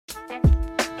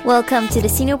Welcome to the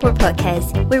Singapore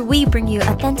podcast, where we bring you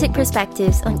authentic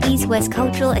perspectives on East-West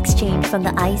cultural exchange from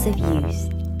the eyes of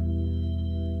youth.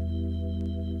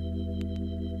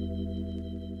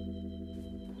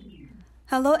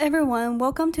 Hello everyone,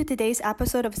 welcome to today's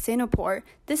episode of Singapore.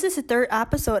 This is the third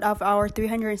episode of our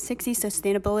 360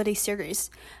 Sustainability series.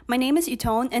 My name is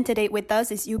Yutong, and today with us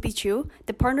is UB Qiu,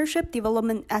 the Partnership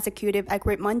Development Executive at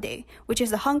Green Monday, which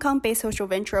is a Hong Kong-based social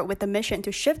venture with a mission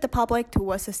to shift the public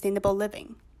towards sustainable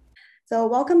living. So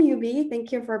welcome UB,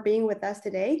 thank you for being with us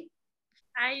today.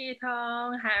 Hi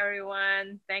Yutong, hi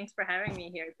everyone. Thanks for having me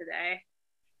here today.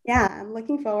 Yeah, I'm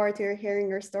looking forward to hearing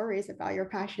your stories about your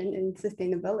passion in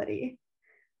sustainability.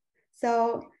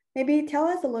 So maybe tell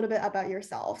us a little bit about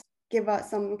yourself. Give us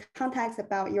some context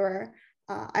about your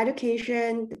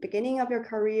education, the beginning of your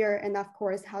career, and of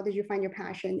course, how did you find your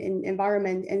passion in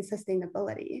environment and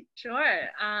sustainability? Sure.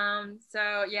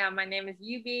 My name is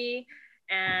UB,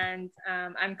 and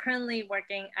I'm currently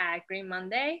working at Green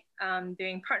Monday,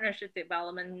 doing partnership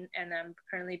development, and I'm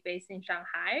currently based in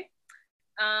Shanghai.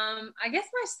 I guess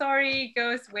my story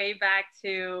goes way back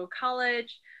to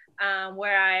college,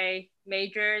 where I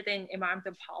majored in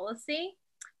environmental policy.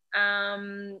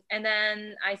 And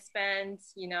then I spent,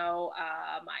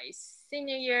 my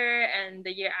senior year and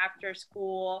the year after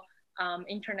school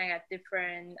interning at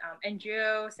different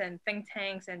NGOs and think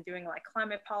tanks and doing like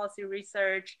climate policy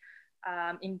research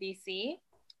in DC.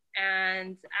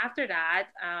 And after that,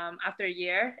 after a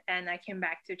year, and I came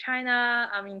back to China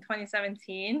in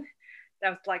 2017. That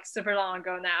was like super long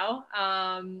ago now.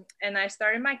 And I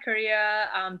started my career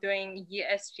doing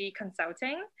ESG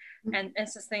consulting and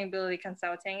sustainability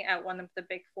consulting at one of the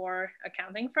big four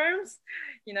accounting firms.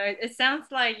 It sounds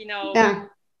like, one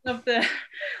of the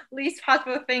least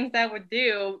possible things that I would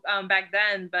do back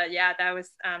then. But yeah,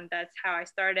 that's how I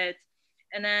started.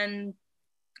 And then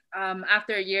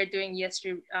after a year doing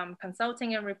ESG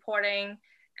consulting and reporting,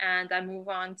 and I moved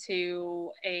on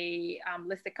to a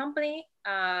listed company,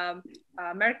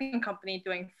 American company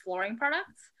doing flooring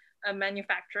products, a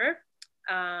manufacturer.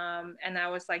 And I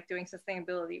was like doing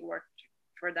sustainability work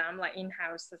for them, like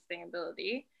in-house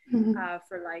sustainability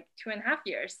for like 2.5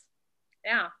 years.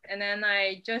 Yeah. And then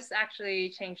I just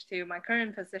actually changed to my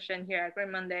current position here at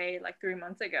Green Monday like 3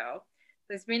 months ago.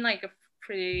 So it's been like a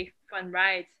pretty fun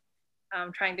ride,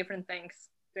 trying different things,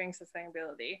 doing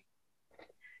sustainability.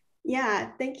 Yeah,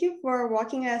 thank you for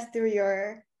walking us through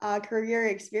your career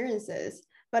experiences.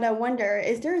 But I wonder,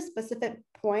 is there a specific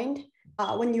point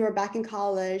when you were back in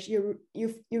college, you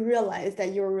realized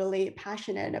that you were really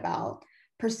passionate about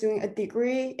pursuing a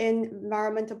degree in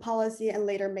environmental policy and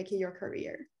later making your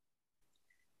career?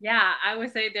 Yeah, I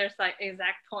would say there's like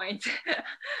exact point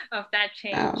of that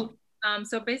change. Wow.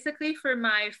 So basically for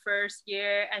my first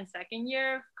year and second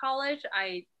year of college,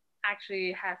 I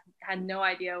actually had no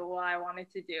idea what I wanted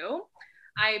to do.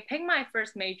 I picked my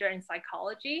first major in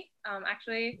psychology,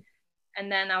 actually,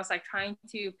 and then I was like trying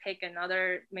to pick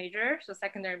another major, so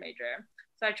secondary major.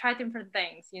 So I tried different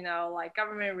things, like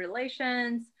government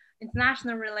relations,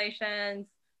 international relations,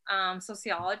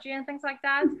 sociology and things like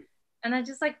that. And I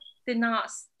just like did not,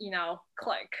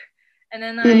 click. And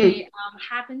then I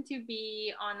happened to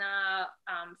be on a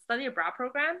study abroad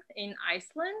program in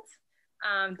Iceland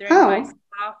during my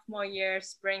sophomore year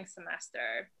spring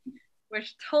semester,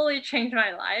 which totally changed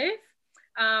my life.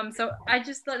 So I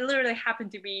just literally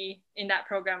happened to be in that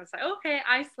program. It's like, okay,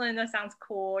 Iceland, that sounds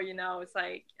cool. It's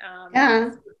like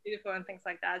it's beautiful and things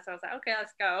like that. So I was like, okay,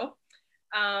 let's go.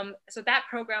 So that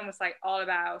program was like all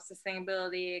about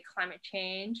sustainability, climate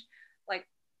change, like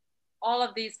all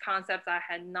of these concepts I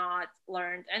had not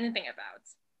learned anything about.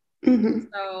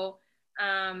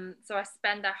 So I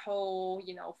spent that whole,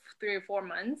 3 or 4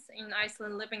 months in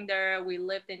Iceland living there. We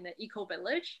lived in the eco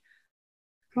village,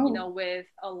 with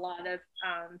a lot of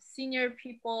senior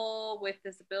people with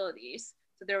disabilities.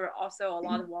 So there were also a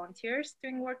lot of volunteers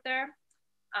doing work there.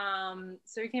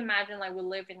 So you can imagine like we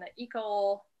live in the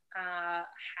eco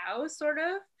house sort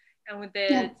of, and we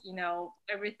did,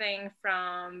 everything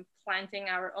from planting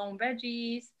our own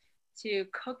veggies to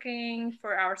cooking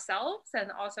for ourselves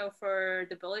and also for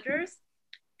the villagers.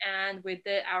 And we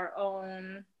did our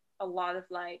own, a lot of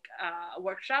like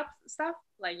workshop stuff,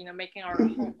 like, making our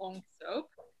own soap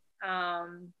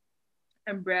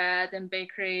and bread and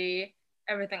bakery,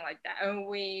 everything like that. And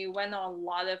we went on a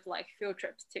lot of like field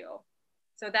trips too.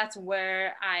 So that's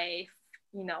where I,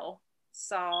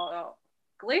 saw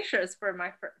glaciers for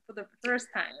the first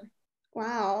time.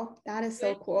 Wow, that is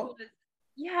so cool.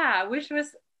 Which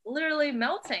was literally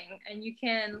melting, and you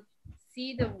can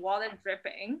see the water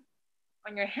dripping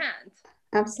on your hand.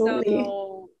 Absolutely.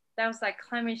 So that was like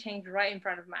climate change right in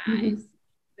front of my eyes.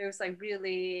 it was like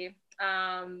really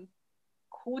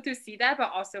cool to see that,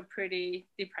 but also pretty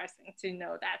depressing to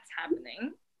know that's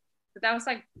happening. So that was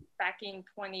like back in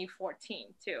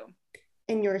 2014 too.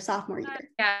 In your sophomore year?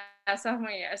 Yeah,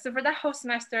 sophomore year. So for that whole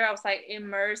semester, I was like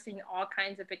immersed in all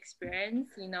kinds of experience,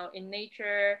 you know, in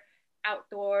nature,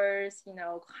 outdoors, you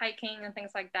know, hiking and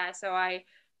things like that. So I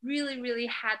really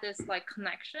had this like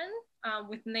connection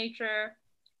with nature.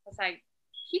 It's like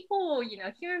people, you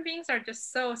know, human beings are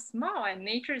just so small and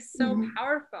nature is so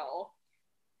powerful.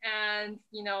 And,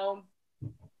 you know,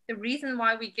 the reason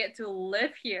why we get to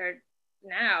live here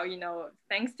now, you know,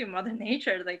 thanks to Mother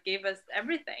Nature, like gave us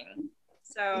everything.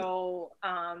 So,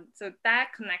 so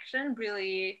that connection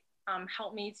really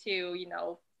helped me to, you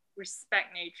know,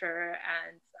 respect nature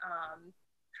and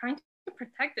trying to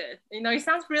protect it. You know, it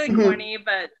sounds really corny,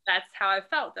 but that's how I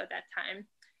felt at that time.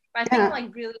 But I think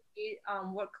like really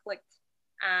what clicked,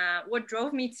 what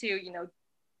drove me to, you know,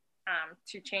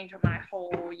 to change my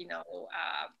whole, you know,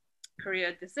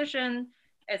 career decision.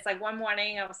 It's like one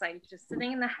morning I was like just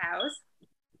sitting in the house,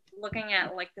 looking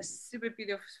at like the super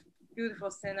beautiful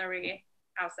scenery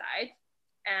outside,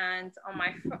 and on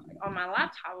my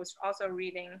laptop I was also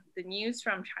reading the news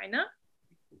from China.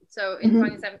 So in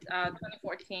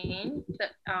 2014,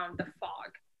 the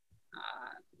fog,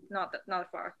 not the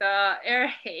fog, the air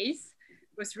haze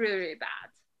was really bad.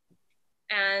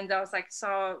 And I was like,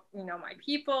 saw, you know, my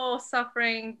people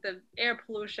suffering the air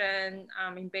pollution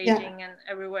in Beijing and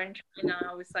everywhere in China.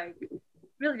 It was like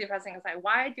really depressing. It's like,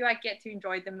 why do I get to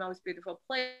enjoy the most beautiful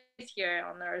place here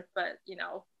on earth, but, you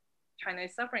know, China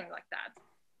is suffering like that?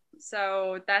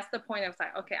 So that's the point. I was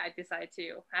like, okay, I decided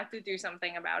to have to do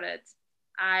something about it.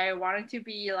 I wanted to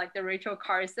be like the Rachel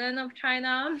Carson of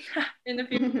China in the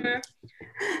future.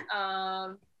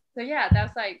 So yeah,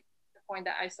 that's like point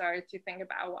that I started to think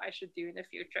about what I should do in the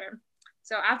future.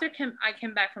 So after I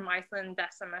came back from Iceland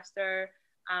that semester,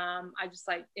 I just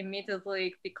like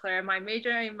immediately declared my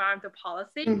major in environmental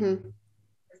policy.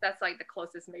 That's like the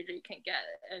closest major you can get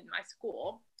in my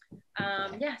school.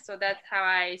 Yeah, so that's how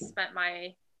I spent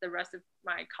the rest of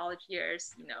my college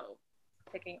years, you know,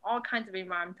 taking all kinds of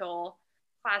environmental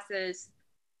classes.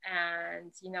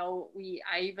 And, you know,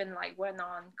 I even like went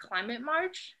on climate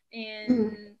march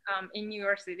in New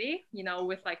York City, you know,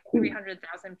 with like 300,000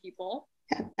 people.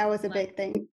 Yeah, that was a big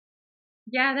thing.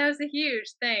 Yeah, that was a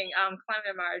huge thing,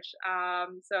 climate march.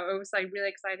 So it was like really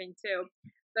exciting too.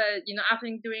 But, you know, after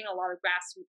doing a lot of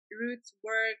grassroots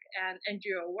work and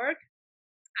NGO work,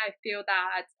 I feel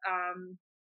that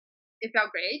it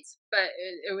felt great, but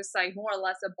it was like more or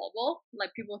less a bubble.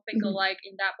 Like people think alike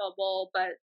in that bubble,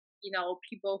 but, you know,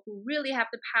 people who really have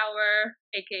the power,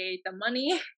 aka the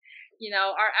money, you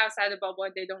know, are outside the bubble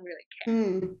and they don't really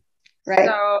care. Right.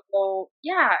 So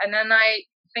yeah, and then I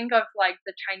think of like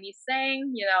the Chinese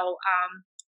saying, you know,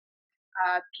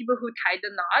 people who tie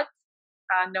the knot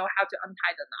know how to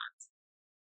untie the knot.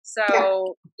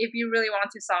 So if you really want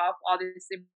to solve all these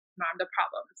environmental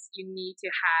problems, you need to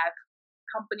have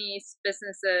companies,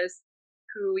 businesses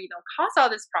who, you know, cause all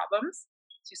these problems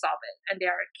to solve it, and they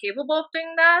are capable of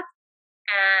doing that,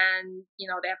 and, you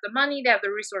know, they have the money, they have the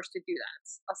resource to do that,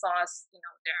 as long as, you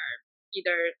know, they're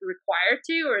either required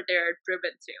to or they're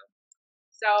driven to.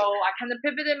 So I kind of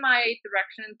pivoted my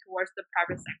direction towards the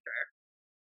private sector.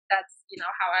 That's, you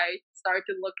know, how I started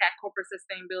to look at corporate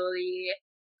sustainability,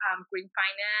 green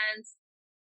finance,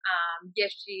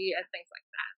 ESG, and things like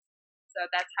that. So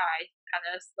that's how I kind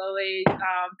of slowly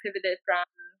pivoted from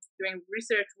doing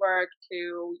research work to,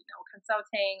 you know,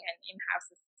 consulting and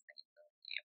in-house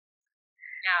sustainability.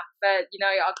 Yeah, but, you know,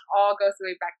 it all goes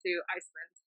way back to Iceland.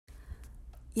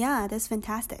 Yeah, that's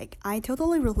fantastic. I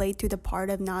totally relate to the part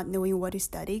of not knowing what to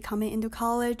study coming into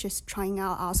college, just trying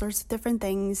out all sorts of different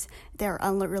things that are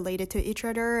unrelated to each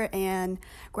other, and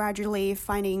gradually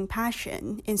finding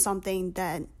passion in something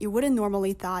that you wouldn't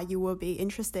normally thought you would be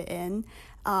interested in,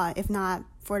 if not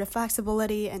for the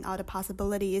flexibility and all the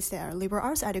possibilities that our liberal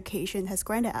arts education has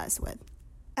granted us with.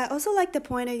 I also like the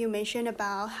point that you mentioned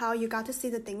about how you got to see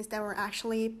the things that were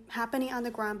actually happening on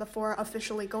the ground before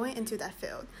officially going into that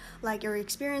field. Like your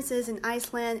experiences in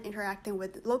Iceland, interacting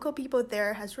with local people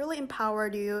there has really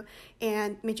empowered you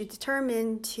and made you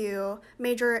determined to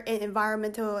major in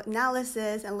environmental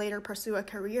analysis and later pursue a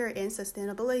career in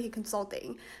sustainability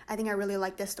consulting. I think I really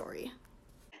like this story.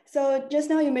 So just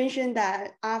now you mentioned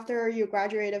that after you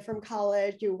graduated from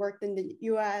college, you worked in the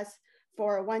US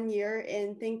for 1 year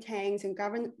in think tanks and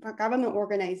government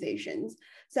organizations.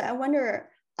 So I wonder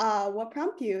what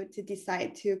prompted you to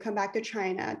decide to come back to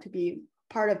China to be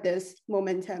part of this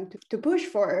momentum to push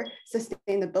for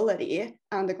sustainability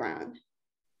on the ground?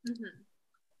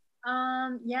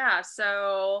 Yeah,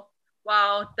 so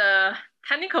Well, the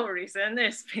technical reason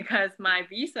is because my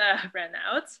visa ran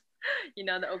out,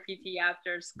 the OPT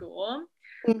after school.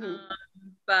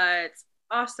 But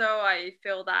also I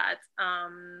feel that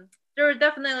there are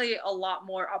definitely a lot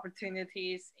more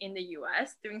opportunities in the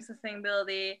US doing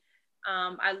sustainability.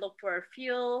 I look for a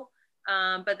few,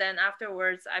 but then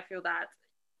afterwards I feel that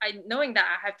knowing that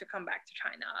I have to come back to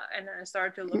China, and then I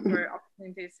started to look for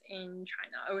opportunities in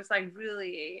China. It was like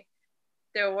really,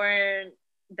 there weren't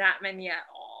that many at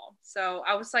all. So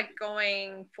I was like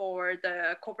going for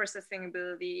the corporate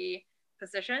sustainability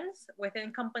positions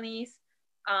within companies,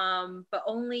 but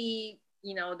only,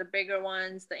 the bigger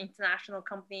ones, the international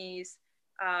companies,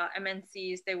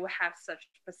 MNCs, they will have such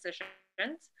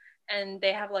positions, and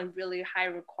they have like really high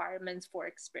requirements for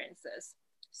experiences.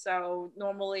 So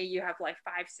normally you have like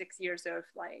 5-6 years of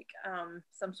like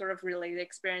some sort of related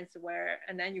experience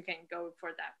and then you can go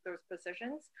for those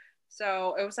positions.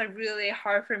 So it was like really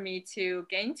hard for me to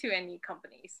get into any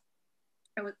companies.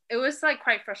 It was like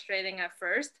quite frustrating at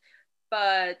first,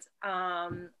 but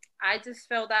I just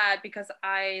felt that because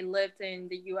I lived in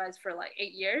the US for like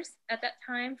 8 years at that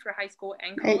time for high school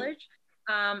and college.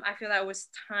 I feel that it was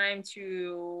time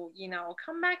to,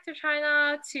 come back to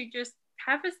China to just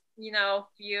have a,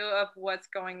 view of what's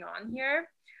going on here.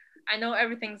 I know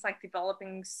everything's like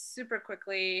developing super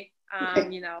quickly.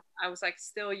 I was like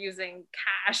still using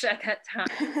cash at that time.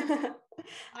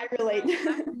 I relate.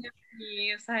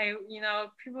 It's like,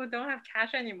 people don't have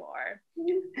cash anymore.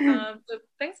 So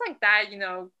things like that,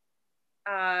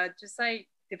 just like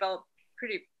develop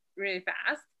really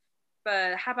fast.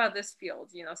 But how about this field,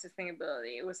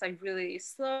 sustainability? It was like really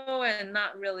slow and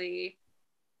not really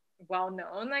well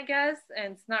known, I guess,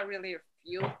 and it's not really a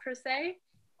field per se.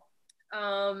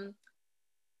 But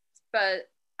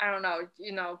I don't know,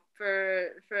 for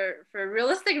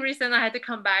realistic reason, I had to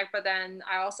come back, but then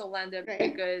I also landed a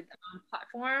good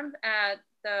platform at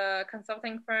the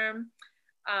consulting firm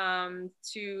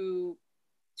to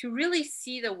really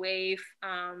see the wave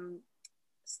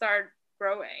start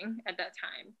growing at that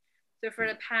time. So for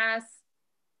the past,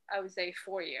 I would say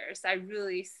 4 years, I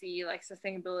really see like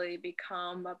sustainability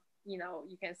become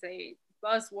you can say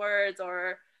buzzwords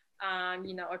or a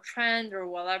trend or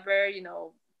whatever,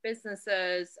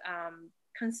 businesses,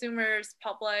 consumers,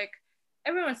 public,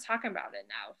 everyone's talking about it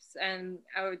now. And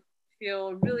I would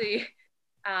feel really,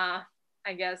 I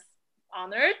guess,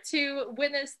 honored to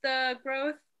witness the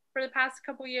growth for the past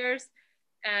couple years.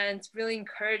 And it's really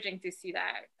encouraging to see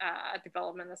that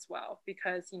development as well,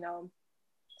 because,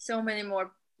 so many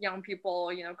more young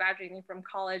people, graduating from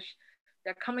college,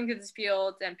 they're coming to this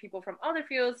field, and people from other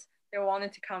fields, they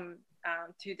wanted to come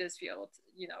to this field,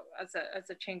 as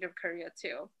a change of career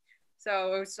too.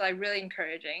 So it was like really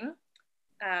encouraging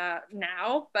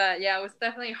now, but yeah, it was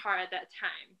definitely hard at that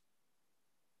time,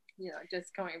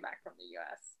 just coming back from the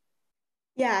US.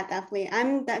 Yeah, definitely.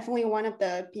 I'm definitely one of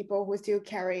the people who still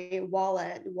carry a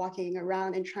wallet walking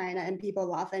around in China, and people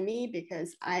laugh at me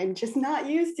because I'm just not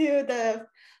used to the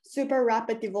super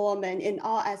rapid development in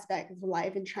all aspects of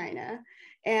life in China.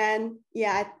 And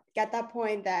yeah, I get that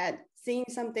point that seeing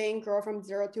something grow from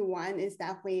 0 to 1 is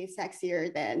definitely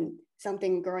sexier than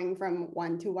something growing from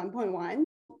 1 to 1.1.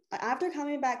 After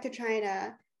coming back to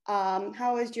China,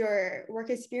 how was your work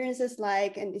experiences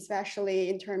like, and especially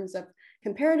in terms of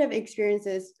comparative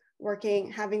experiences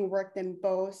having worked in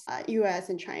both US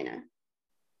and China?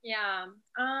 Yeah,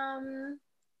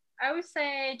 I would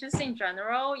say just in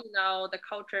general, the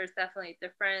culture is definitely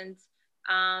different.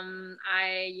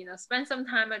 I, spent some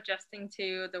time adjusting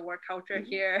to the work culture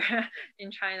here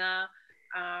in China.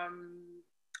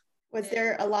 Was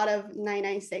there a lot of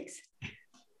 996?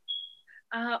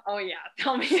 Oh yeah,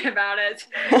 tell me about it.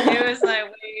 It was like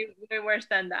way worse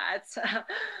than that.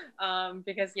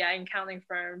 Because yeah, in accounting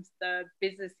firms, the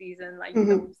business season, like you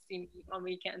don't see me on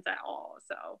weekends at all.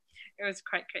 So it was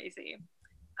quite crazy.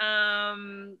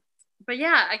 But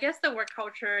yeah, I guess the work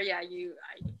culture, yeah,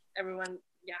 everyone,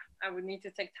 yeah, I would need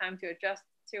to take time to adjust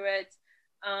to it.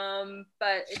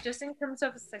 But just in terms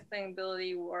of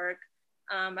sustainability work,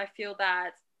 I feel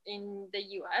that in the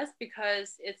US,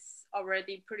 because it's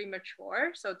already pretty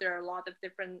mature, so there are a lot of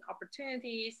different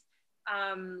opportunities,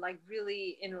 like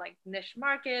really in like niche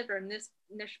market or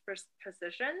niche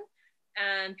position,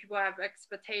 and people have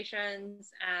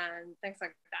expectations and things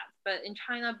like that. But in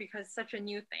China, because it's such a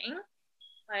new thing,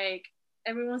 like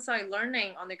everyone's like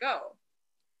learning on the go,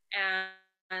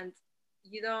 and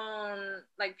you don't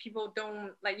like, people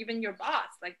don't like, even your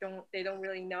boss like they don't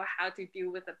really know how to deal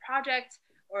with a project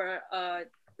or a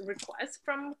request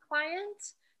from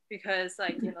clients, because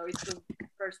like it's the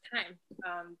first time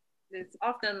it's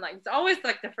often like, it's always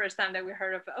like the first time that we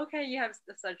heard of, okay, you have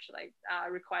such like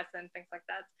requests and things like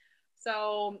that.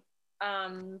 So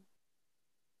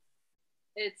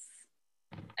it's,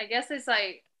 I guess it's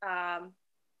like,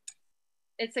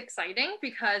 it's exciting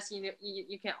because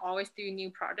you can always do new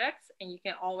projects and you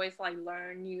can always like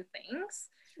learn new things.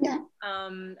 Yeah.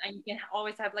 And you can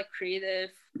always have like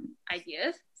creative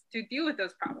ideas to deal with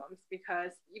those problems,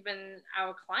 because even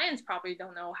our clients probably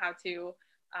don't know how to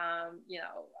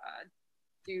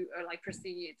do or like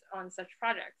proceed on such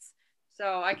projects.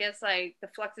 So I guess like the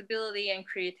flexibility and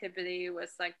creativity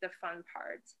was like the fun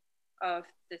part of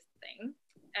this thing.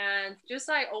 And just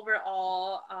like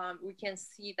overall, we can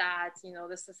see that,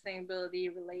 the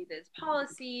sustainability related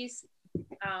policies,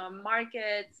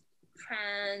 market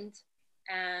trend,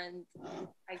 and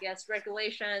I guess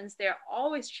regulations, they're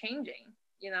always changing.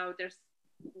 There's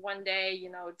one day,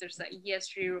 there's like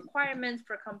ESG requirements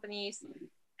for companies,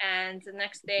 and the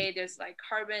next day there's like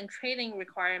carbon trading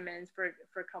requirements for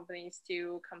companies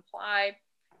to comply.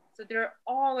 So there are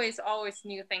always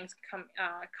new things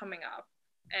coming up.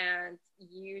 And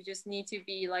you just need to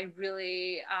be like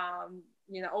really,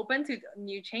 open to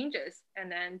new changes, and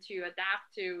then to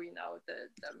adapt to, the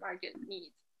market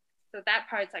needs. So that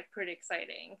part's like pretty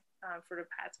exciting for the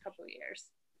past couple of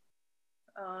years.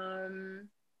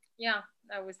 Yeah,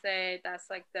 I would say that's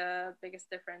like the biggest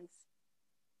difference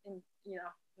in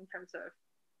terms of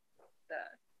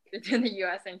between the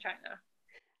US and China.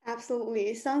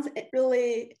 Absolutely. Sounds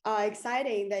really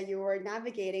exciting that you were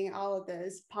navigating all of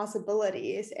those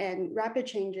possibilities and rapid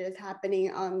changes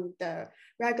happening on the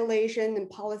regulation and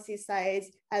policy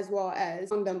sides, as well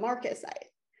as on the market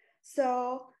side.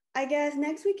 So I guess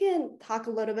next we can talk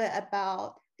a little bit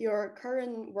about your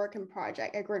current work and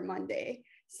project at Green Monday.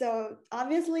 So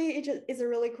obviously it is a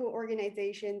really cool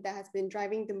organization that has been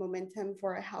driving the momentum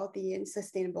for a healthy and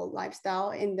sustainable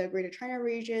lifestyle in the Greater China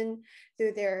region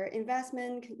through their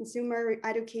investment, consumer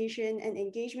education, and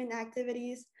engagement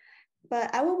activities.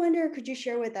 But I would wonder, could you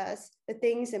share with us the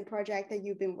things and projects that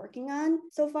you've been working on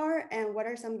so far, and what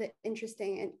are some of the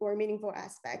interesting or meaningful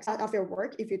aspects of your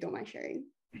work, if you don't mind sharing?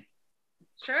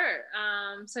 Sure.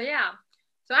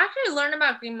 So I actually learned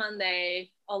about Green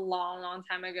Monday a long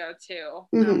time ago too,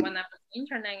 when I was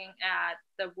interning at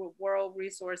the World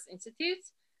Resource Institute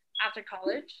after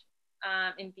college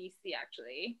in DC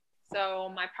actually. So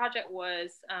my project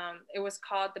was, it was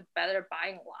called the Better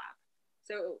Buying Lab.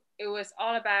 So it was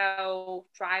all about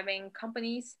driving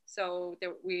companies. So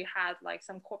we had like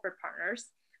some corporate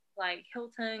partners like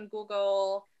Hilton,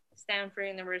 Google, Stanford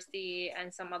University,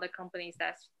 and some other companies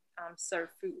that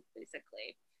serve food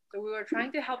basically. So we were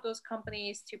trying to help those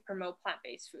companies to promote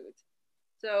plant-based food.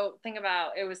 So think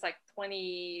about, it was like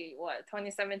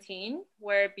 2017,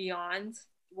 where Beyond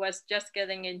was just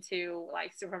getting into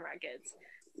like supermarkets.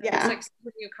 So yeah. It was like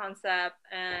super new concept,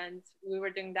 and we were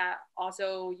doing that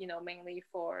also, mainly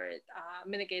for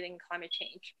mitigating climate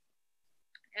change.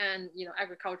 And,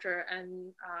 agriculture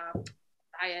and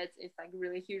diet is like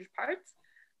really huge parts.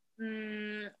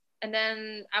 And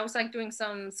then I was like doing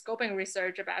some scoping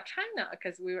research about China,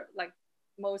 because we were like,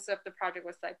 most of the project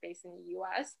was like based in the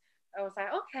US. I was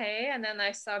like, okay. And then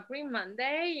I saw Green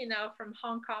Monday, from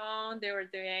Hong Kong. They were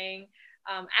doing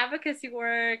advocacy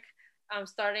work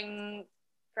starting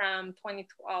from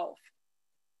 2012.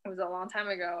 It was a long time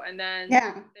ago. And then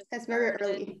that's very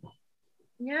early.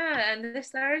 Yeah, and they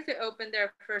started to open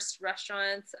their first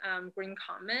restaurant, Green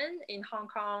Common, in Hong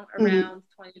Kong around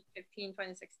 2015,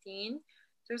 2016.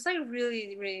 So it was like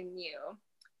really, really new.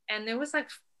 And it was like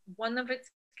one of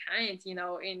its kind,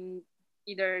 in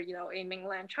either, in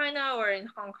mainland China or in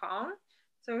Hong Kong.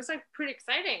 So it was like pretty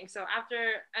exciting. So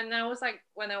and I was like,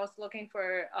 when I was looking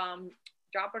for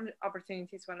job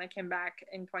opportunities when I came back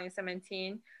in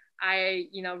 2017, I,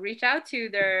 reached out to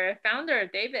their founder,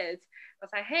 David. I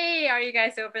was like, hey, are you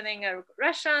guys opening a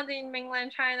restaurant in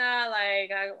mainland China?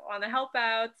 Like, I want to help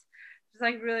out. It's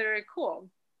like really, really cool.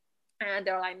 And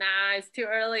they were like, nah, it's too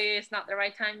early. It's not the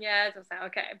right time yet. I was like,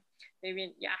 okay,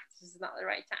 maybe, this is not the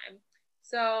right time.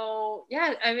 So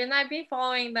yeah, I mean, I've been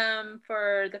following them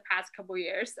for the past couple of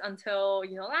years until,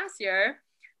 last year,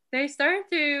 they started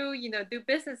to, do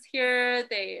business here.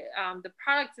 They, the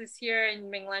product is here in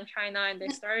mainland China, and they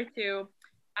started to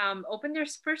open their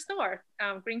first store,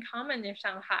 Green Common in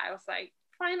Shanghai. I was like,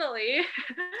 finally.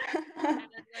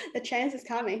 The chance is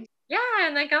coming. Yeah,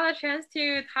 and I got a chance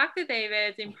to talk to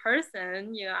David in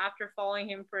person, after following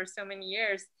him for so many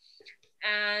years.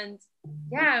 And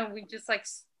yeah, we just like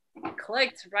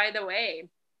clicked right away.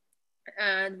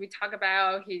 And we talk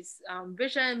about his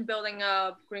vision, building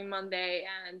up Green Monday,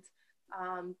 and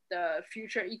the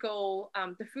future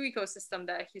the food ecosystem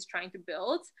that he's trying to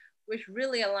build which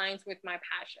really aligns with my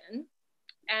passion.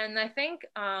 And I think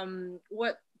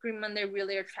what Green Monday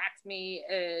really attracts me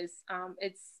is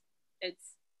its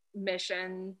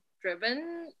mission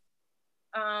driven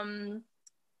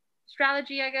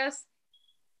strategy, I guess.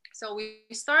 So we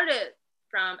started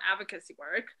from advocacy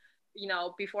work,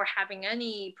 before having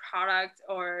any product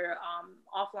or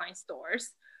offline stores,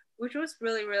 which was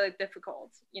really, really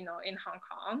difficult, in Hong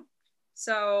Kong.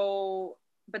 So,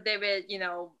 but David,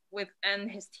 and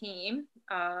his team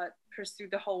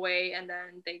pursued the whole way, and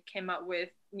then they came up with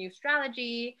new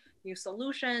strategy, new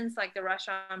solutions, like the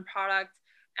restaurant product.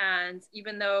 And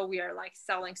even though we are like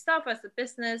selling stuff as a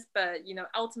business, but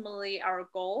ultimately our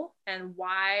goal and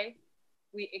why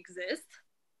we exist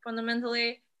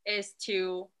fundamentally is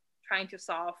to trying to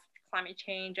solve climate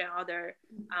change and other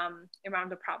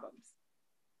environmental problems.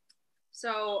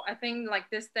 So I think like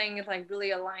this thing is like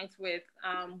really aligns with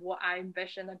what I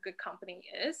envision a good company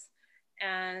is.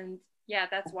 And yeah,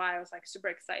 that's why I was like super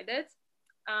excited.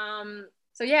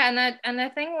 So yeah, and I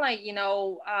think like,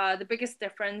 the biggest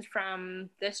difference from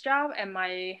this job and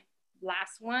my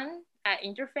last one at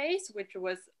Interface, which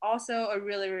was also a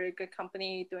really, really good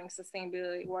company doing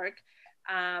sustainability work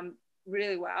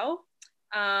really well,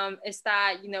 is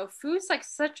that, food's like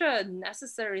such a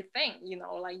necessary thing,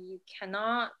 like you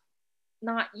cannot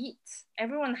not eat.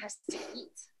 Everyone has to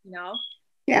eat,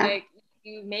 Yeah. Like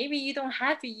maybe you don't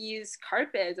have to use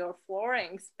carpets or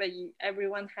floorings, but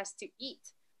everyone has to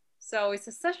eat. So it's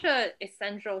such an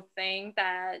essential thing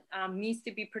that needs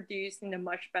to be produced in a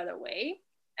much better way.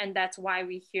 And that's why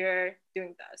we're here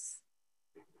doing this.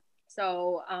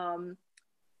 So,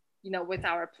 with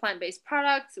our plant-based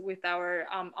products, with our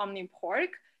Omni Pork,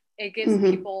 it gives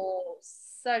people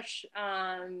such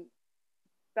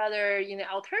better,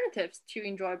 alternatives to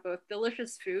enjoy both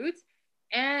delicious food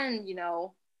and,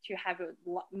 to have a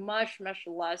much, much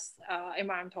less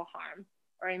environmental harm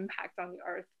or impact on the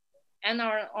earth and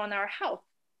on our health.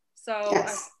 So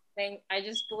yes. I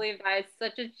just believe that it's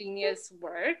such a genius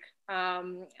work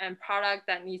and product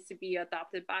that needs to be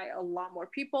adopted by a lot more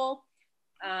people.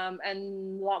 And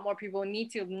a lot more people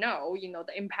need to know,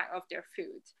 the impact of their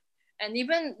food. And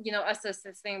even, as a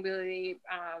sustainability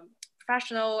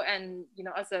professional and,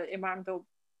 as an environmental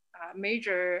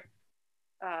major,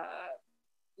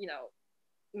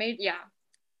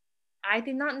 I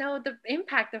did not know the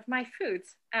impact of my food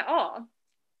at all.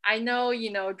 I know,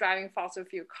 driving fossil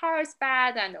fuel cars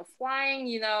bad. I know flying,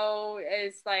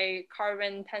 is like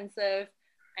carbon intensive.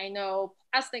 I know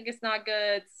plastic is not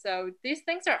good. So these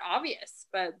things are obvious,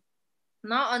 but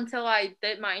not until I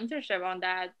did my internship on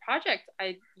that project,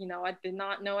 I did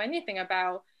not know anything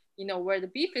about, where the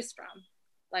beef is from.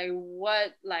 Like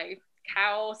what, like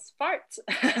cows fart.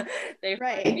 They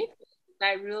fart beef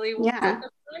that really will hurt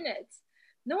the planet.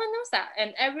 No one knows that.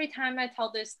 And every time I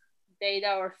tell this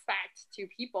data or fact to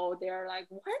people, they're like,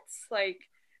 what? Like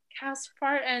cows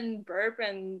fart and burp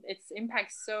and its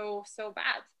impact so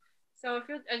bad. So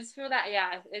I just feel that,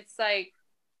 it's like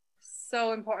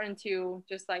so important to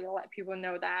just like let people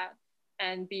know that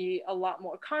and be a lot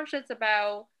more conscious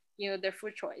about, their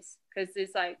food choice, because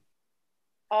it's like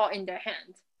all in their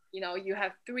hand. You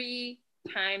have 3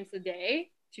 times a day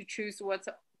to choose what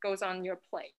goes on your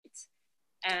plate.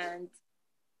 And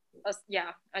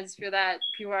I just feel that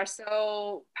people are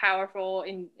so powerful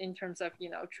in terms of,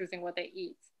 choosing what they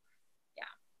eat.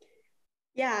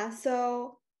 Yeah,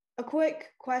 so a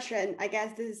quick question. I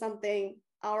guess this is something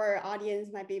our audience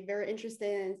might be very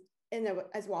interested in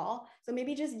as well. So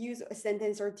maybe just use a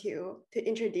sentence or two to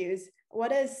introduce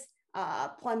what is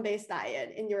plant-based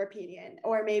diet in your opinion,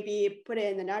 or maybe put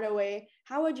it in another way.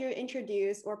 How would you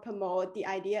introduce or promote the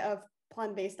idea of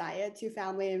plant-based diet to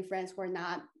family and friends who are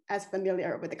not as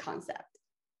familiar with the concept?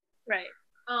 Right.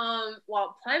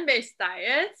 Well, plant-based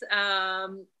diets,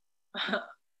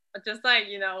 just like,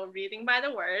 reading by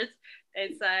the words,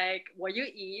 it's like what you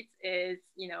eat is,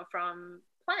 from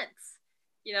plants,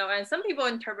 and some people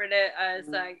interpret it as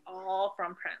like all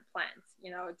from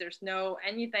plants, there's no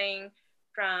anything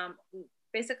from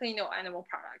basically no animal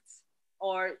products,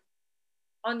 or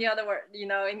on the other word,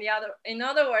 in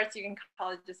other words, you can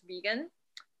call it just vegan.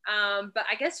 But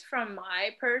I guess from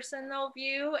my personal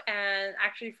view, and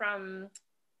actually from,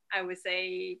 I would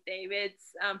say,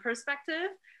 David's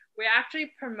perspective, we're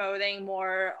actually promoting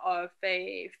more of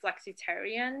a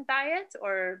flexitarian diet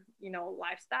or,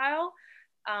 lifestyle.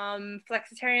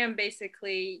 Flexitarian,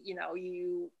 basically,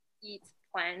 you eat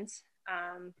plants.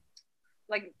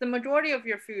 Like the majority of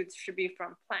your foods should be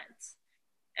from plants.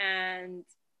 And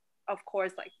of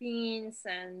course, like beans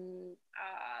and,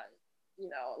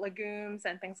 legumes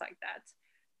and things like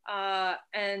that.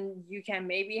 And you can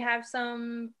maybe have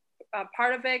some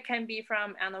part of it can be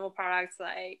from animal products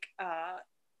like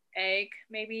egg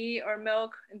maybe or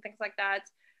milk and things like that.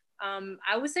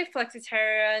 I would say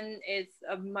flexitarian is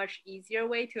a much easier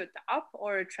way to adopt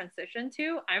or transition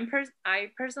to. I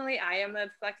personally am a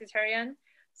flexitarian.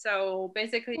 So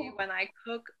basically when I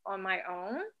cook on my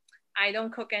own, I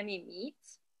don't cook any meat,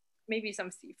 maybe some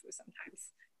seafood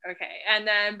sometimes. Okay. And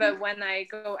then, but when I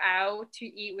go out to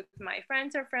eat with my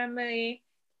friends or family,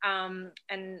 and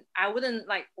I wouldn't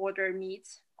like order meat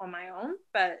on my own,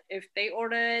 but if they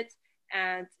order it,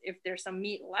 and if there's some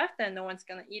meat left and no one's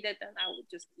gonna eat it, then I would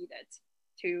just eat it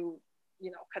to,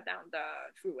 cut down the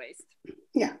food waste.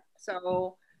 Yeah.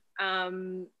 So,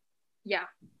 yeah.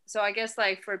 So I guess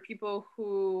like for people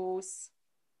whose,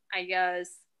 I guess,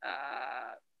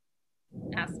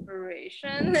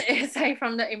 aspiration is like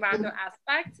from the environmental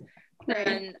aspect,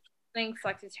 then I think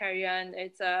flexitarian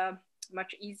is a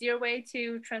much easier way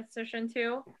to transition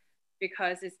to,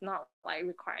 because it's not like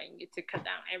requiring you to cut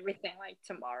down everything like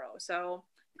tomorrow. So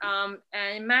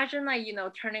and imagine like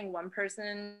turning one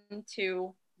person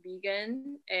to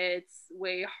vegan, it's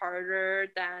way harder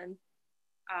than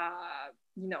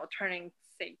turning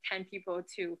say 10 people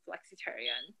to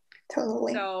flexitarian.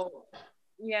 Totally. So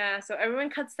yeah, so everyone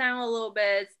cuts down a little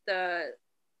bit, the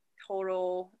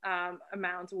total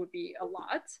amount would be a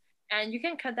lot. And you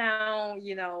can cut down,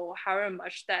 however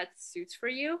much that suits for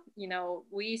you.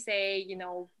 We say,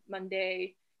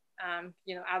 Monday,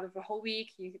 out of a whole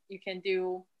week, you can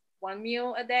do one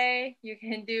meal a day. You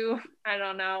can do, I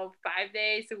don't know, 5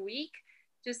 days a week.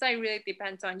 Just like really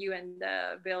depends on you and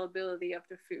the availability of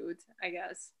the food, I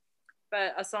guess.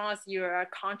 But as long as you're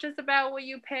conscious about what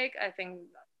you pick, I think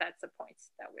that's the point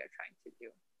that we're trying to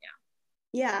do. Yeah.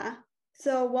 Yeah.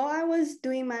 So while I was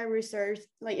doing my research,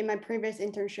 like in my previous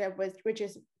internship, which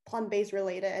is plant-based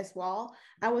related as well,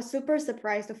 I was super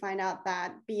surprised to find out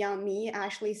that Beyond Meat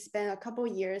actually spent a couple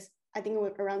years, I think it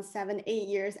was around 7-8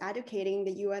 years, educating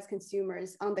the US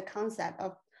consumers on the concept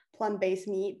of plant-based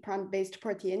meat, plant-based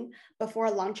protein before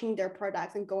launching their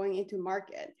products and going into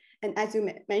market. And as you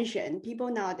mentioned, people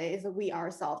nowadays, we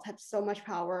ourselves have so much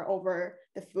power over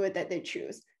the food that they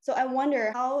choose. So I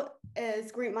wonder, how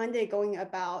is Green Monday going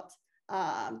about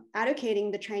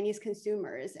educating the Chinese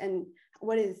consumers, and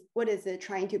what is it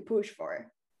trying to push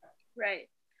for? Right.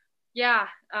 Yeah.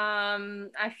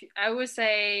 I would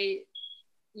say,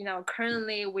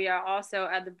 currently we are also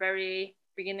at the very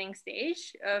beginning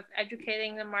stage of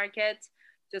educating the market,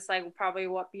 just like probably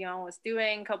what Beyond was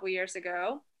doing a couple years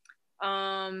ago.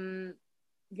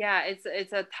 Yeah,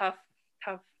 it's a tough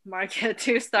market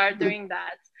to start doing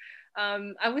that.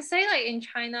 I would say like in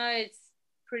China, it's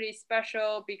pretty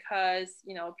special because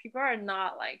people are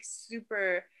not like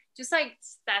super, just like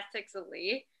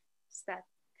statistically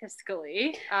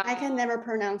I can never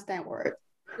pronounce that word,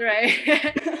 right?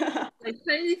 Like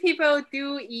Chinese people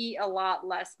do eat a lot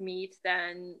less meat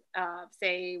than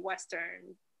say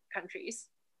Western countries,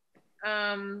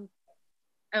 and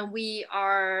we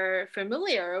are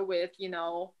familiar with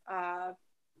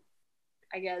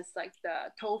I guess like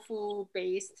the tofu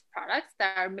based products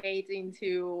that are made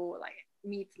into like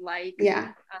meat like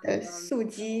the 素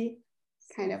鸡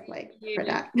kind of like for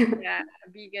that. Yeah,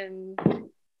 vegan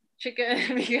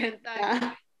chicken, vegan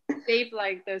shape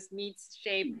like those meats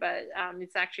shape, but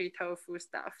it's actually tofu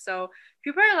stuff. So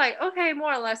people are like, okay,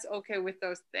 more or less okay with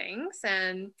those things,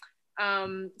 and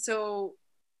so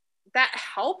that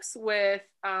helps with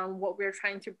what we're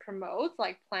trying to promote,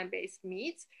 like plant-based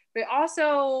meats. But it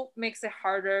also makes it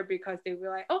harder because they were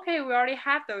like, okay, we already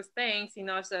have those things,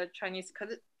 it's a Chinese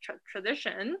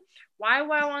tradition. Why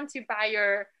would I want to buy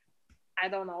your, I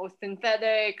don't know,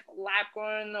 synthetic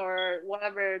lab-grown or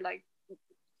whatever, like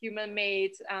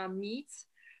human-made meats?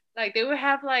 Like they would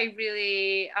have like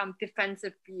really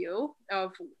defensive view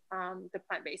of the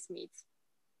plant-based meats.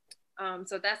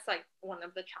 So that's like one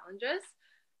of the challenges.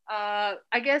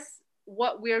 I guess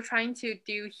what we're trying to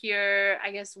do here,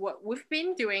 I guess what we've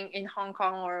been doing in Hong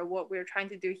Kong or what we're trying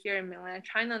to do here in mainland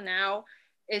China now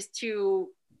is to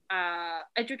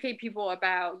educate people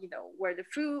about, where the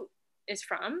food is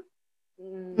from,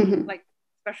 like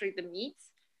especially the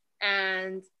meats,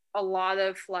 and a lot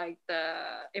of like the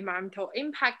environmental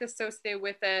impact associated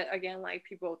with it. Again, like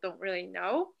people don't really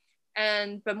know.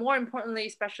 But more importantly,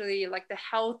 especially like the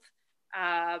health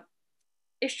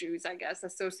issues, I guess,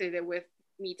 associated with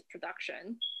meat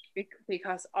production,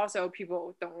 because also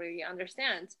people don't really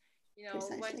understand,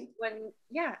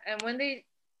 when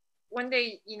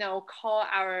they call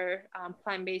our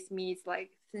plant-based meats like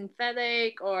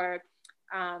synthetic or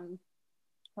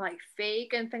like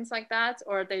fake and things like that,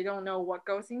 or they don't know what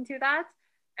goes into that,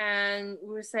 and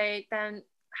we would say, then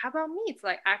how about meats,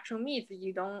 like actual meats?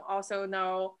 You don't also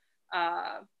know,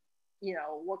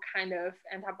 what kind of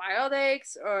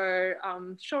antibiotics or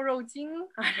瘦肉精.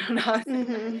 I don't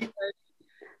know.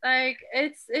 Like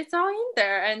it's all in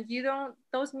there, and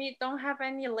those meat don't have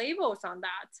any labels on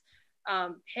that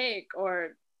pig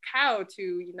or cow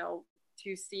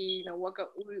to see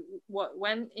what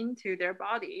went into their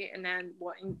body, and then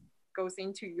what goes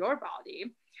into your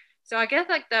body. So I guess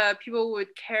like the people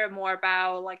would care more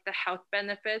about like the health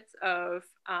benefits of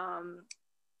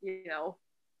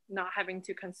not having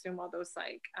to consume all those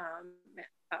like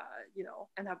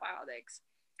antibiotics.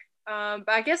 But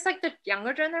I guess like the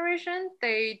younger generation,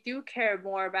 they do care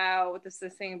more about the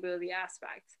sustainability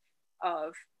aspect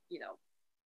of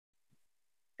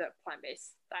the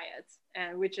plant-based diets,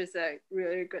 and which is a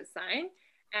really good sign.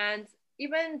 And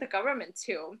even the government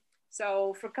too.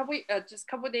 So for just a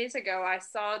couple of days ago, I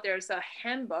saw there's a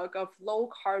handbook of low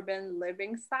carbon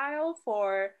living style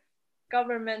for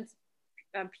government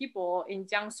people in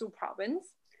Jiangsu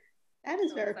province. That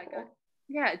is very cool.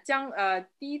 Yeah,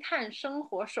 低碳生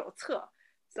活手册.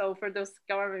 So for those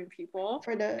government people,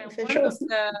 for the officials, for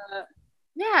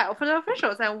the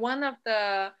officials, and one of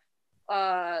the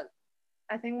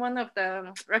I think one of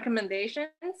the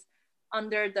recommendations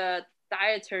under the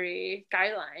dietary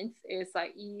guidelines is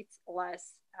like eat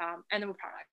less animal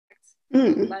products,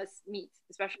 less meat,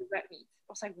 especially red meat.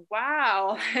 I was like,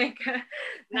 wow, like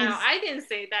now I didn't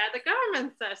say that, the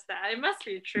government says that, it must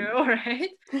be true, right?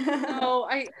 So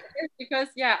because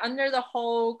under the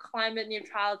whole climate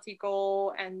neutrality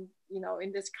goal, and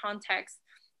in this context,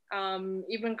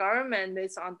 even government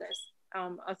is on this,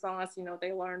 as long as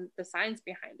they learn the science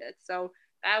behind it. So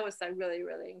that was like really,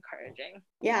 really encouraging.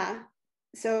 Yeah,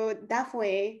 so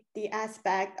definitely the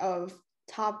aspect of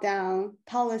top-down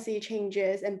policy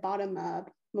changes and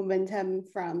bottom-up momentum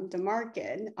from the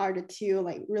market are the two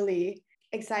like really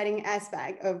exciting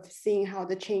aspect of seeing how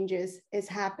the changes is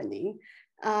happening.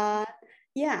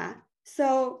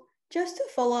 So just to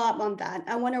follow up on that,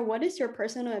 I wonder, what is your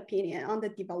personal opinion on the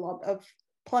development of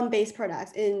plant-based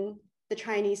products in the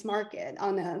Chinese market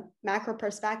on a macro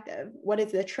perspective? What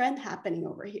is the trend happening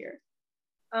over here?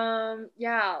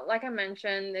 Like I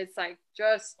mentioned, it's like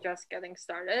just getting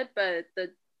started, but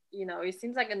it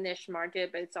seems like a niche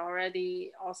market, but it's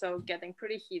already also getting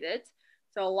pretty heated.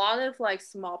 So a lot of like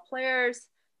small players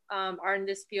are in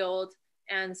this field,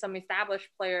 and some established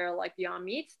player like Beyond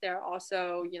Meat, they're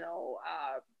also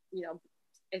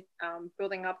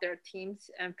building up their teams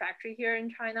and factory here in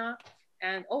China.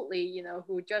 And Oatly,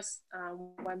 who just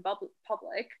went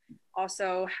public,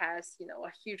 also has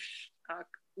a huge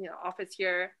office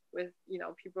here with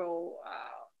people,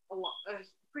 a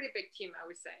pretty big team, I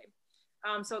would say.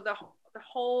 So the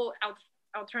whole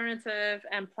alternative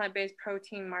and plant-based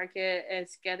protein market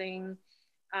is getting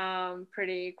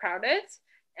pretty crowded,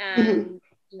 and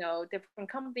different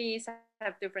companies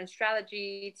have different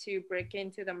strategy to break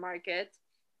into the market.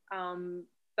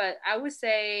 But I would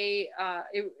say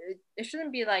it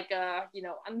shouldn't be like a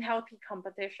unhealthy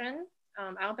competition.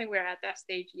 I don't think we're at that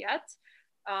stage yet.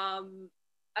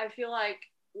 I feel like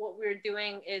what we're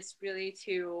doing is really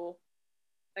to,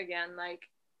 again, like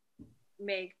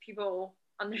make people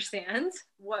understand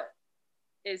what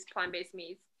is plant-based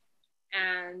meat,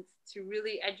 and to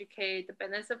really educate the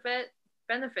benefits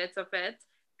of it,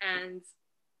 and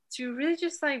to really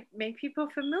just like make people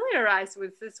familiarize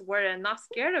with this word and not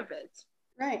scared of it.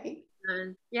 Right.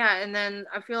 And then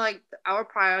I feel like our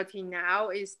priority now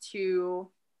is to,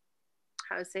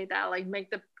 how to say that, like make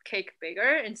the cake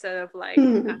bigger instead of like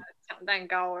抢蛋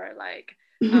糕 or like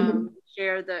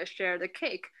share the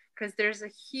cake, because there's a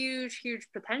huge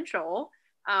potential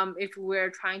if we're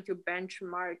trying to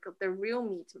benchmark the real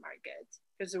meat market,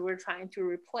 because we're trying to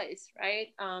replace,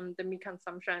 right, the meat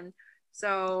consumption.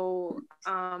 So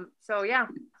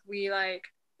we like,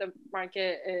 the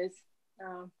market is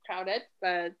crowded,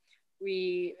 but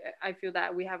I feel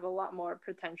that we have a lot more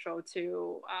potential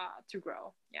to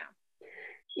grow.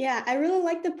 Yeah, I really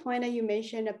like the point that you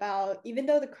mentioned about, even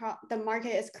though the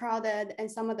market is crowded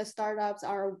and some of the startups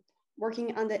are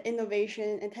working on the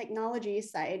innovation and technology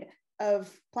side of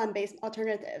plant-based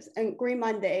alternatives, and Green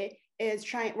Monday is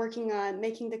working on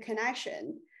making the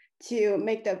connection to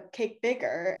make the cake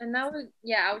bigger. And I would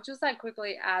just like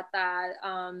quickly add that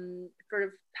for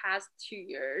the past 2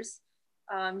 years,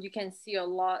 you can see a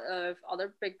lot of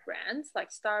other big brands like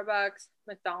Starbucks,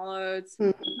 McDonald's,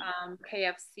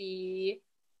 KFC,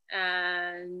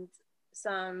 and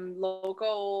some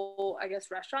local, I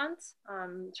guess, restaurants,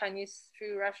 Chinese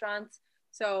food restaurants.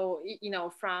 So,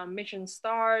 from Michelin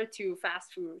star to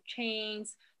fast food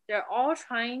chains, they're all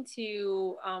trying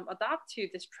to adopt to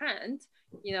this trend.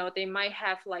 You know, they might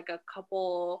have like a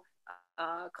couple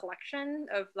collection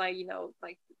of like, you know,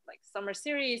 like summer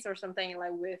series or something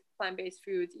like with plant-based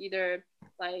foods. Either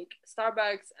like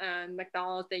Starbucks and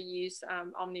McDonald's, they use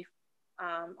Omni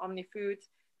Foods,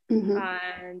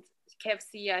 and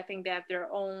KFC, I think they have their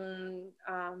own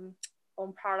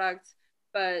products.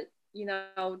 But you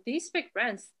know, these big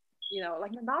brands, you know,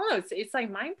 like McDonald's, it's like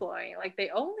mind-blowing. Like they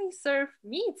only serve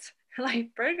meat,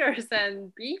 like burgers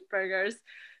and beef burgers.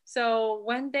 So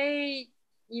when they,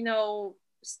 you know,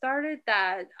 started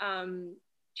that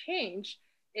change,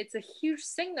 it's a huge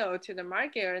signal to the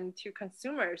market and to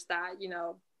consumers that, you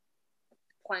know,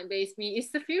 plant-based meat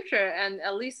is the future, and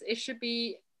at least it should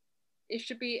be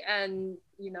an,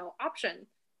 you know, option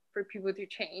for people to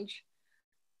change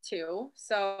too.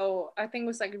 So I think it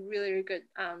was like a really, really good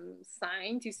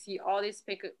sign to see all these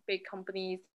big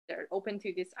companies that are open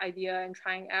to this idea and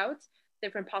trying out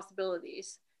different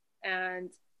possibilities.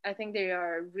 And I think they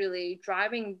are really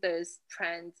driving this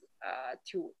trend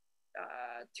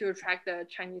to attract the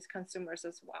Chinese consumers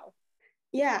as well.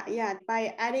 Yeah.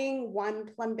 By adding one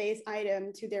plant-based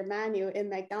item to their menu in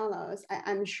McDonald's,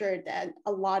 I'm sure that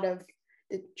a lot of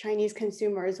the Chinese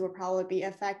consumers will probably be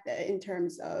affected in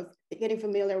terms of getting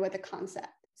familiar with the concept.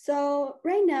 So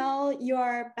right now you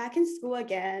are back in school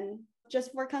again.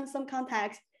 Just for some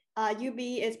context, UB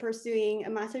is pursuing a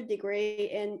master's degree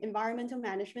in environmental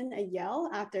management at Yale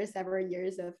after several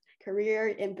years of career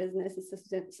in business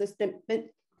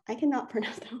I cannot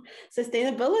pronounce them,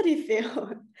 sustainability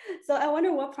field. So I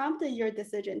wonder what prompted your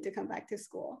decision to come back to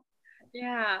school?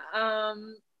 Yeah,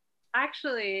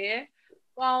 actually,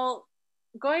 well,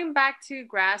 going back to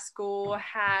grad school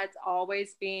had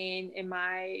always been in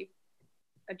my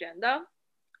agenda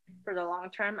for the long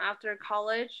term after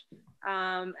college.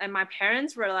 And my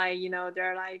parents were like, you know,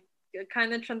 they're like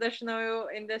kind of traditional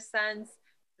in this sense.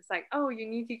 It's like, oh, you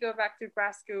need to go back to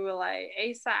grad school like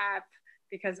ASAP,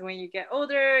 because when you get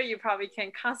older, you probably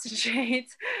can't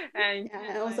concentrate. And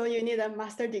also you need a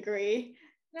master degree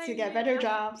to get better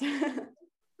jobs. I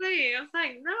was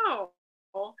like, no.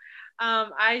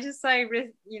 I just like,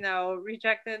 you know,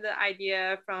 rejected the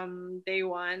idea from day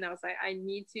one. I was like, I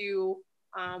need to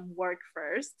work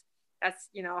first. That's,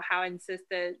 you know, how I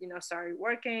insisted, you know, started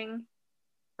working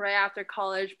right after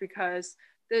college, because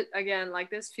again, like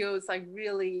this field is like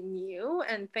really new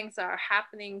and things are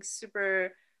happening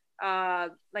super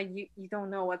like you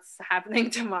don't know what's happening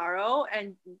tomorrow,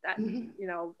 and that you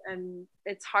know, and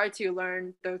it's hard to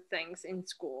learn those things in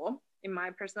school, in my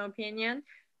personal opinion,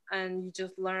 and you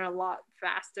just learn a lot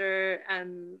faster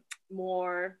and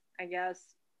more, I guess,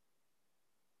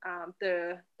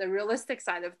 the realistic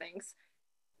side of things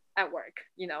at work,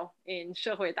 you know, in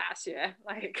社会大学,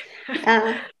 like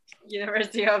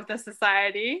University of the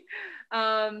Society,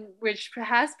 which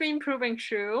has been proven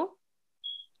true.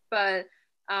 But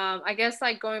I guess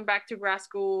like going back to grad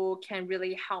school can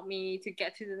really help me to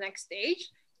get to the next stage,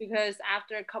 because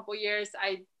after a couple years,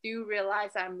 I do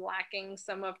realize I'm lacking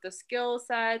some of the skill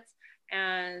sets.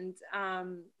 And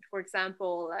for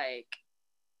example, like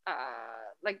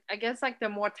I guess like the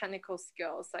more technical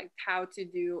skills, like how to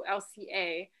do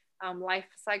LCA, life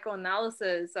cycle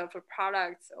analysis of a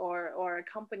product or a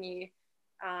company.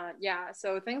 Yeah,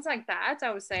 so things like that,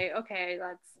 I would say, okay,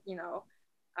 let's, you know,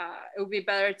 it would be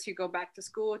better to go back to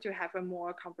school to have a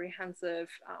more comprehensive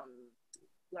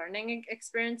learning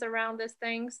experience around these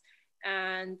things.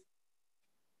 And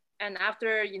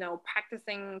after, you know,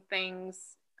 practicing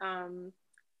things,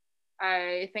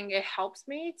 I think it helps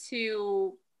me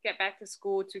to get back to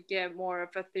school to get more of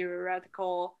a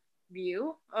theoretical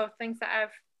view of things that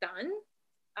I've done,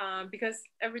 because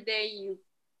every day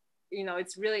you know,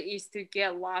 it's really easy to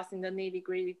get lost in the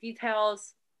nitty-gritty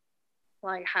details,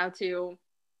 like how to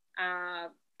I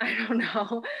don't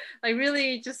know, like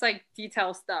really just like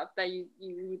detail stuff that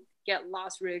you get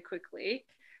lost really quickly.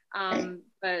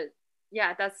 But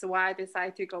yeah, that's why I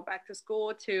decided to go back to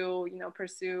school to, you know,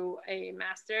 pursue a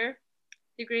master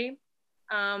degree.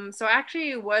 So I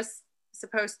actually was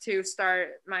supposed to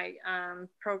start my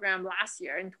program last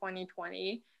year in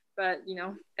 2020, but you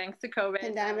know, thanks to COVID,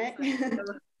 pandemic,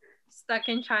 stuck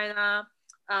in China.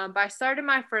 But I started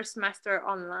my first semester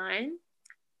online,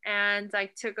 and I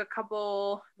took a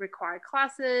couple required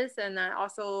classes, and I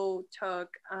also took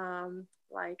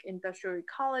like industrial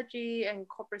ecology and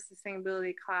corporate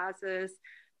sustainability classes.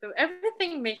 So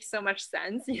everything makes so much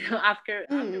sense, you know, after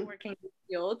working in the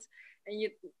field. And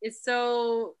it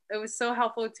was so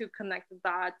helpful to connect the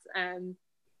dots and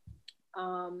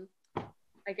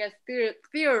I guess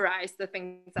theorize the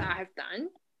things that I have done.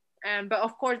 But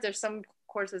of course, there's some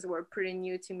courses were pretty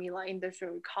new to me, like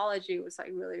industrial ecology was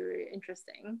like really, really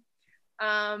interesting.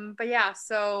 But yeah,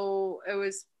 so it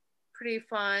was pretty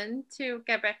fun to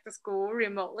get back to school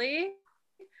remotely.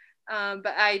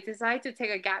 But I decided to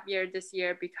take a gap year this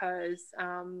year because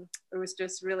it was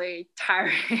just really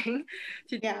tiring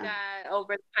to do that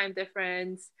over time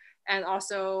difference and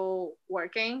also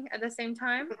working at the same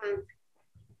time.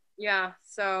 Yeah,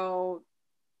 so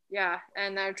yeah,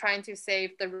 and I'm trying to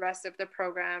save the rest of the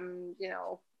program,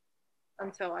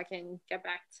 until I can get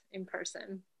back in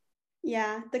person.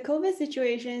 Yeah, the COVID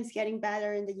situation is getting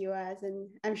better in the US, and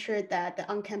I'm sure that the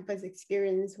on-campus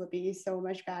experience would be so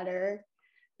much better.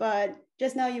 But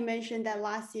just now you mentioned that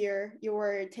last year you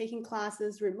were taking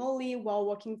classes remotely while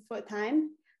working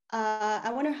full-time.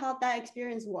 I wonder how that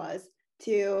experience was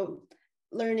to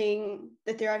learning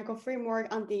the theoretical framework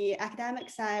on the academic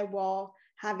side while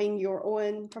having your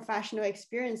own professional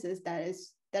experiences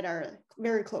that are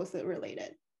very closely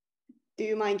related. Do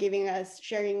you mind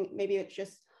sharing maybe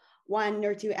just one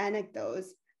or two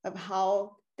anecdotes of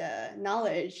how the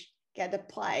knowledge get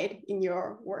applied in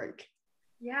your work?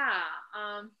 Yeah,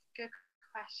 good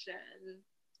question.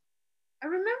 I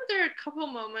remember there are a couple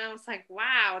moments like,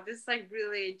 wow, this like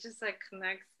really just like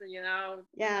connects,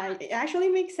 Yeah, it actually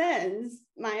makes sense.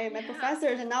 My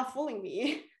professors are not fooling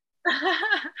me.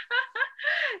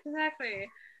 Exactly.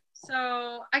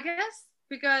 So I guess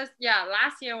because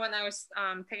last year when I was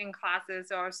taking classes,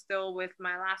 so I was still with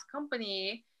my last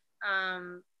company,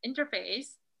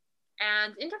 Interface.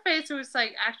 And Interface was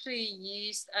like actually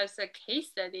used as a case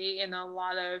study in a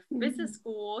lot of business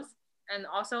schools and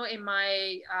also in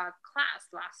my class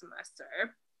last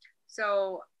semester.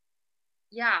 So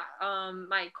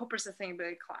my corporate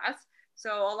sustainability class.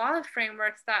 So a lot of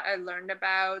frameworks that I learned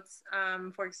about,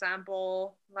 for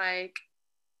example, like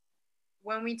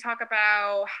when we talk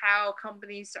about how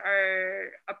companies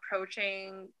are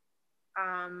approaching,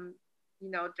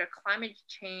 their climate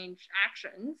change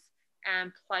actions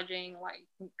and pledging like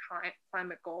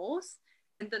climate goals.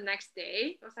 And the next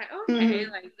day, I was like, okay,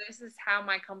 like this is how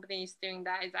my company is doing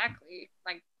that exactly,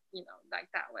 like, like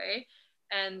that way.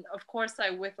 And of course,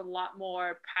 like with a lot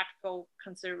more practical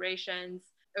considerations,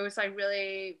 it was like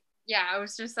really, it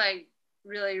was just like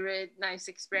really, really nice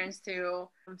experience to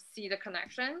see the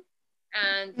connection.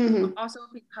 And also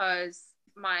because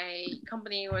my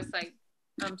company was like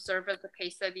served as a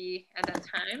case study at that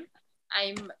time,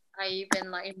 I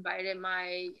even like invited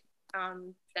my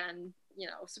then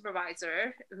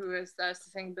supervisor, who is the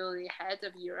sustainability head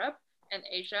of Europe and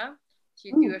Asia,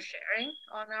 to do a sharing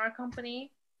on our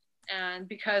company. And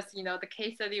because the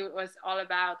case study was all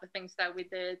about the things that we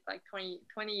did like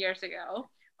 20 years ago,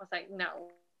 I was like, no,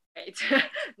 wait.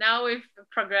 Now we've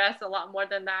progressed a lot more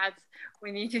than that.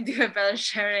 We need to do a better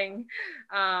sharing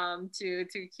to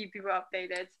keep people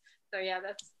updated. So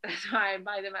that's why I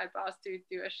invited my boss to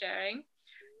do a sharing.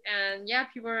 And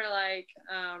people were like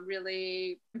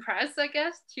really impressed, I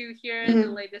guess, to hear the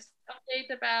latest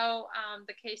update about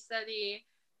the case study.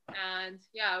 And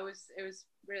it was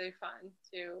really fun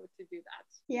to do that.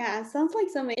 Yeah, sounds like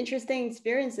some interesting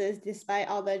experiences despite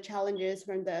all the challenges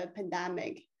from the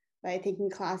pandemic by taking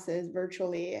classes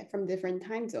virtually from different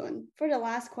time zones. For the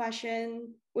last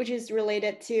question, which is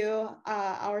related to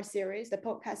our series, the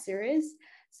podcast series.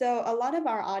 So a lot of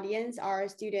our audience are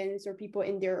students or people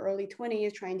in their early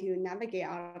 20s trying to navigate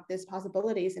out of these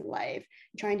possibilities in life,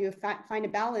 trying to find a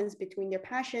balance between their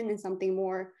passion and something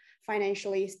more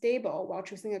financially stable while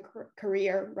choosing a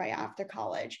career right after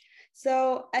college.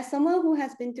 So as someone who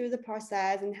has been through the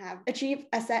process and have achieved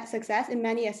success in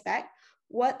many aspects,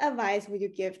 what advice would you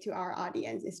give to our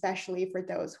audience, especially for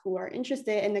those who are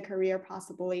interested in a career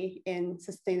possibly in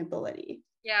sustainability?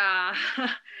 Yeah,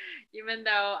 even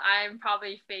though I'm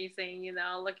probably facing,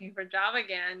 looking for a job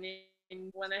again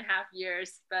in 1.5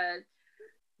 years. But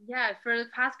for the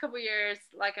past couple of years,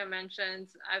 like I mentioned,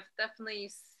 I've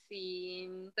definitely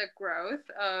seen the growth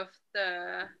of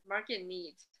the market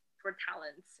need for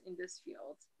talents in this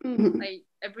field. Like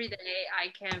every day I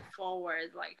can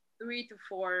forward like 3 to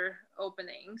 4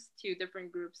 openings to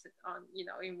different groups on,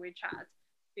 in WeChat,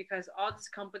 because all these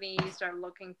companies are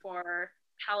looking for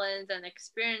talent and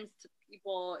experienced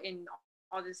people in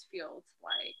all these fields,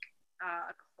 like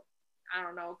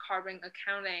carbon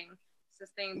accounting,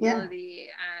 sustainability,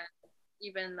 and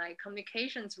even like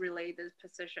communications related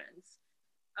positions.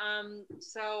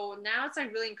 So now it's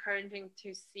like really encouraging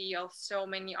to see so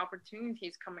many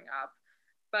opportunities coming up.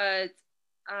 But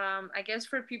I guess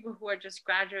for people who are just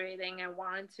graduating and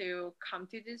want to come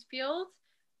to this field,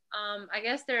 I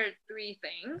guess there are 3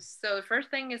 things. So the first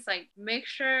thing is like, make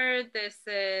sure this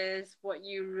is what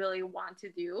you really want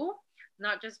to do,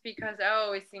 not just because,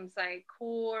 oh, it seems like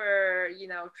cool or,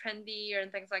 trendy or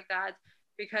things like that,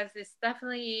 because it's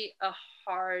definitely a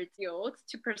hard field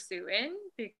to pursue in,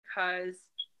 because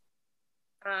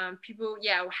people,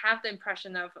 have the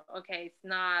impression of, okay, it's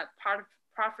not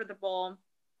profitable.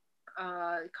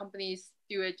 Companies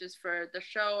do it just for the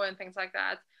show and things like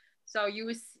that. So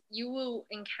you will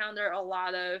encounter a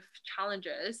lot of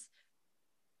challenges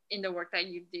in the work that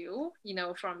you do,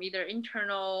 from either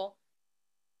internal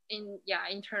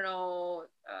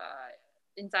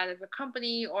inside of the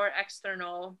company, or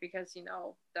external, because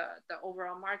the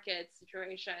overall market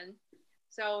situation.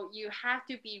 So you have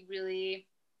to be really,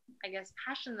 I guess,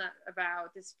 passionate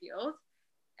about this field,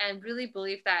 and really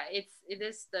believe that it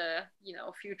is the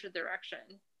future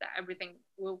direction that everything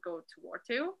will go toward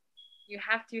to. You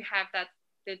have to have that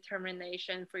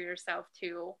determination for yourself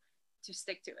to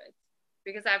stick to it.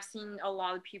 Because I've seen a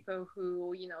lot of people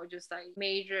who, just like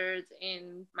majored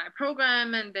in my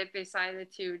program and they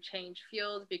decided to change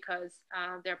fields because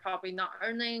they're probably not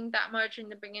earning that much in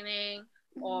the beginning,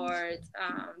 or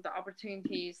the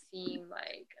opportunities seem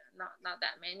like not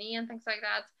that many and things like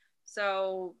that.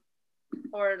 So,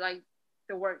 or like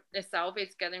the work itself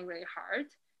is getting really hard.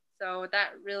 So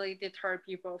that really deter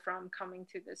people from coming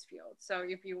to this field. So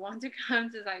if you want to come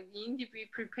to, like, you need to be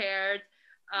prepared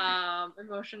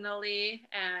emotionally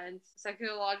and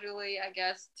psychologically, I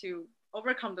guess, to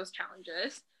overcome those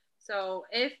challenges. So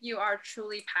if you are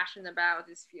truly passionate about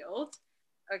this field,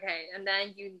 okay, and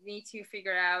then you need to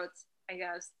figure out, I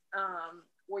guess,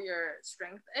 what your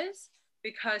strength is,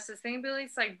 because sustainability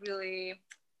is like really,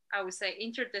 I would say,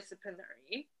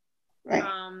 interdisciplinary. Right.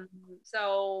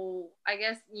 So I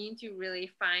guess you need to really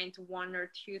find one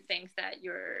or two things that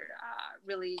you're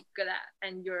really good at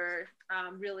and you're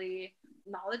really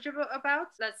knowledgeable about.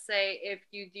 Let's say if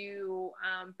you do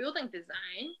building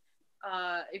design,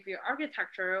 if you're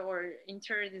architecture or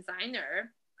interior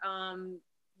designer,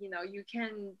 you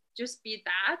can just be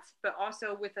that, but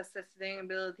also with a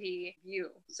sustainability view.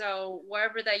 So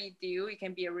whatever that you do, you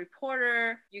can be a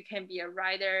reporter, you can be a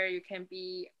writer, you can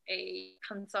be a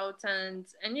consultant,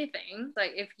 anything.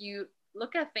 Like if you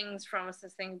look at things from a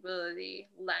sustainability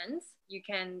lens, you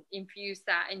can infuse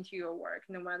that into your work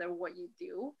no matter what you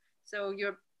do. So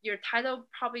your title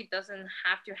probably doesn't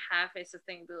have to have a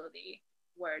sustainability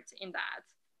word in that,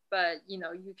 but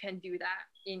you can do that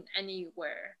in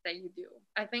anywhere that you do.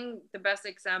 I think the best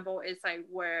example is like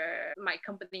where my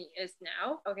company is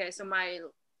now. Okay, so my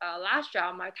last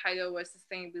job, my title was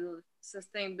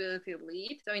sustainability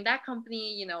lead. So in that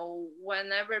company,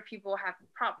 whenever people have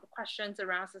proper questions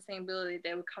around sustainability,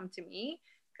 they would come to me,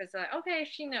 because like, okay,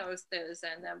 she knows this,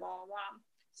 and then blah blah blah.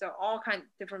 So all kinds of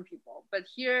different people. But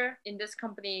here in this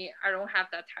company, I don't have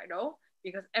that title,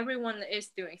 because everyone is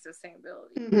doing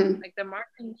sustainability. Mm-hmm. Like the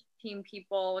marketing team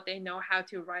people, they know how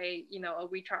to write, a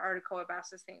WeChat article about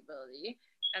sustainability.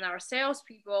 And our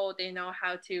salespeople, they know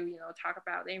how to, talk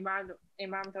about the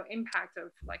environmental impact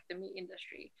of like the meat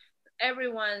industry.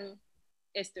 Everyone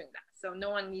is doing that. So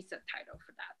no one needs a title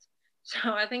for that.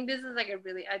 So I think this is like a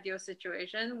really ideal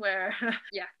situation where,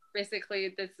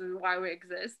 basically this is why we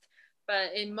exist.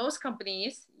 But in most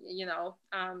companies,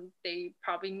 they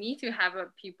probably need to have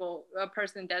a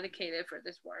person dedicated for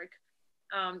this work.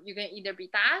 You can either be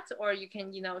that, or you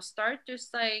can, start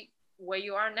just like where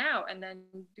you are now and then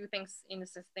do things in a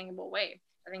sustainable way.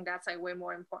 I think that's like way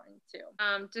more important too.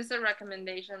 Just a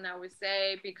recommendation I would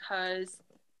say, because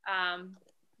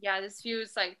this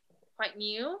feels like quite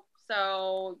new.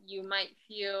 So you might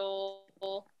feel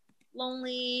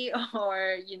lonely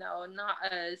or not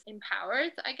as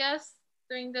empowered, I guess,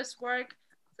 doing this work.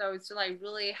 So it's like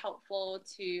really helpful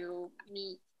to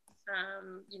meet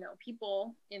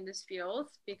people in this field,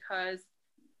 because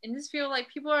in this field, like,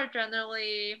 people are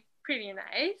generally pretty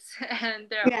nice and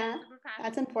they're super passionate.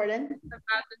 That's important.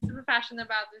 Super passionate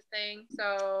about this thing.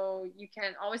 So you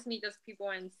can always meet those people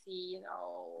and see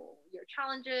your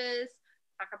challenges,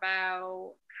 talk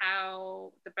about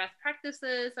how the best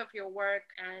practices of your work,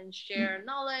 and share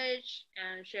knowledge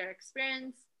and share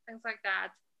experience, things like that.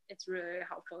 It's really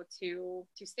helpful to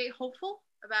stay hopeful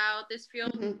about this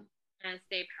field and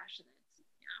stay passionate.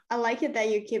 I like it that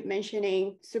you keep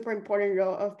mentioning super important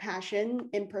role of passion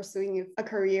in pursuing a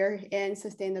career in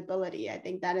sustainability. I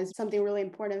think that is something really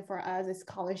important for us as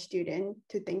college students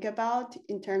to think about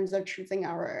in terms of choosing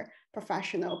our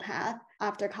professional path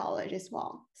after college as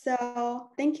well. So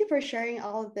thank you for sharing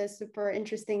all of this super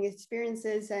interesting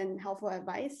experiences and helpful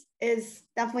advice. It's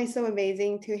definitely so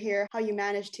amazing to hear how you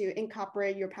managed to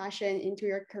incorporate your passion into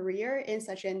your career in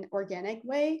such an organic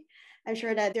way. I'm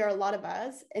sure that there are a lot of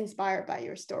us inspired by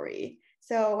your story.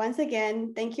 So once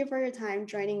again, thank you for your time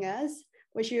joining us.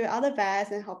 Wish you all the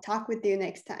best and hope to talk with you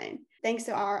next time. Thanks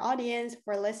to our audience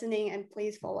for listening, and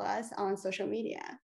please follow us on social media.